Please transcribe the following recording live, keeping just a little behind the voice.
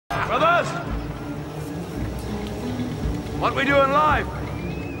What we do in life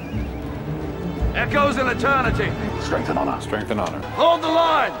echoes in eternity. Strength and honor. Strength and honor. Hold the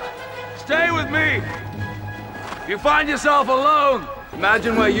line. Stay with me. If you find yourself alone,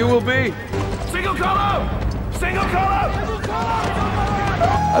 imagine where you will be. Single color! Single color! Single color!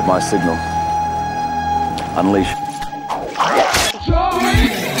 At my signal, unleash.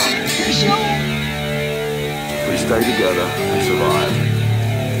 We stay together, we survive.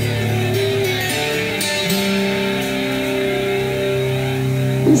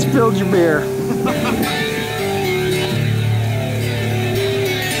 You spilled your beer.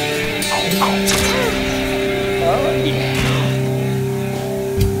 Oh, yeah.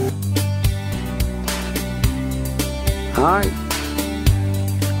 All right.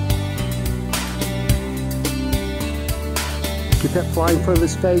 Get that fly in front of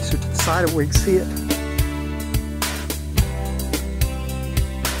his face or to the side of it where you can see it.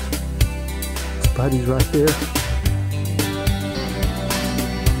 His buddy's right there.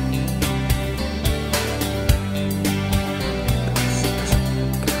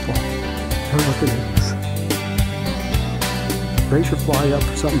 Look at this. Raise your fly up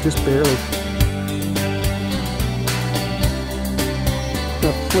for something just barely.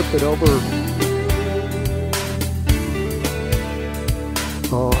 Now flip it over.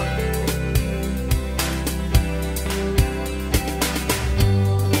 Oh.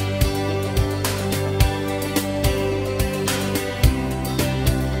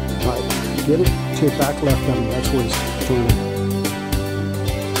 Right. Get it to your back left on him. That's where he's turning.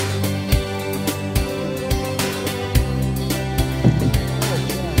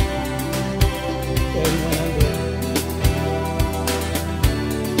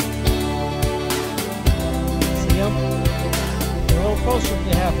 Closer if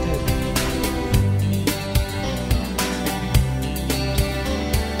you have to.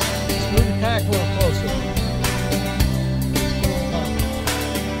 Just move the pack a little closer.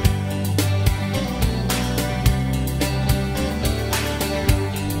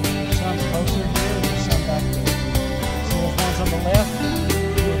 Some closer here, there's some back there. See those ones on the left?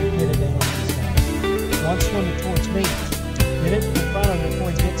 Get it in on these guys. One swimming towards me. Get it in front of it before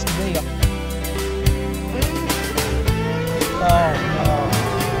it gets to me. Oh, no.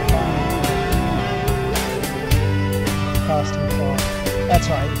 Costume fall. That's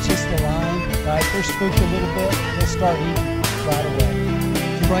right, it's just the line. Right, they're spooked a little bit. They'll start eating right away.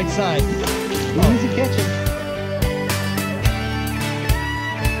 The right side. Easy catching.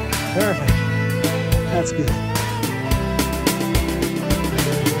 Perfect. That's good.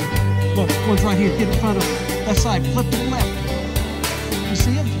 Look, one's right here. Get in front of that side. Flip to the left. You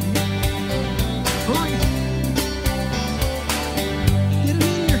see him? Hurry.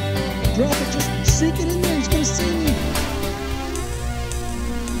 Drop it, just sink it in there, he's gonna see me.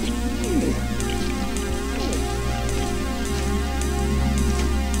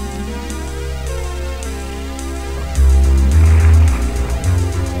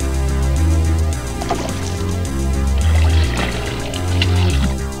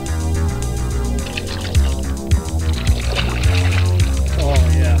 Oh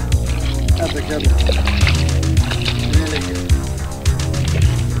yeah, that's a good one. Really good.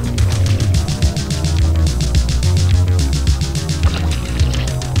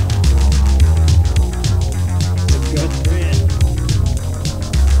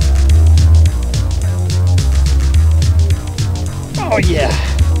 Oh yeah.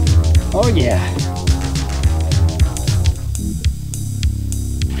 Oh yeah.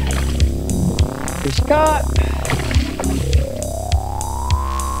 Fish caught.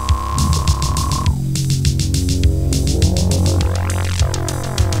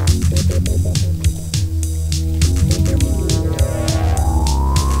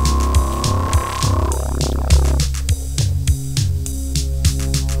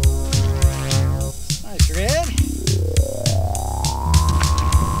 Nice red.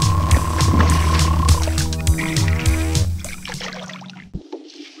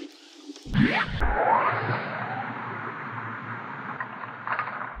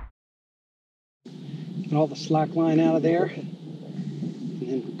 Get all the slack line out of there, and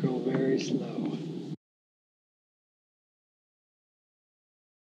then go very slow.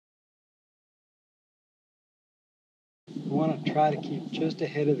 You want to try to keep just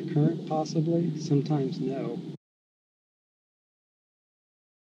ahead of the current, possibly. Sometimes no.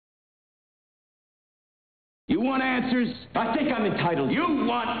 You want answers? I think I'm entitled. You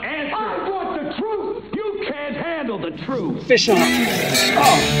want answers? I want the truth! You can't handle the truth! Fish on.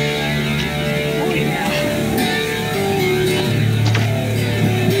 Oh!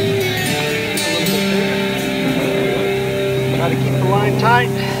 Try to keep the line tight.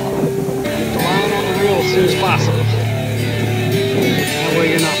 Get the line on the reel as soon as possible. That way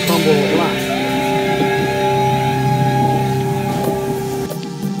you're not fumbling with line.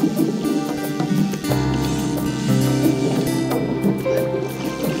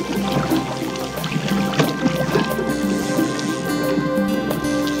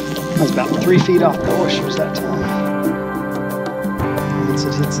 I was about 3 feet off the oysters that time. Once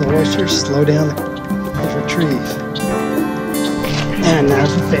it hits the oysters, slow down the retrieve. And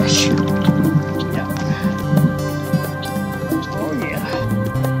there's the fish.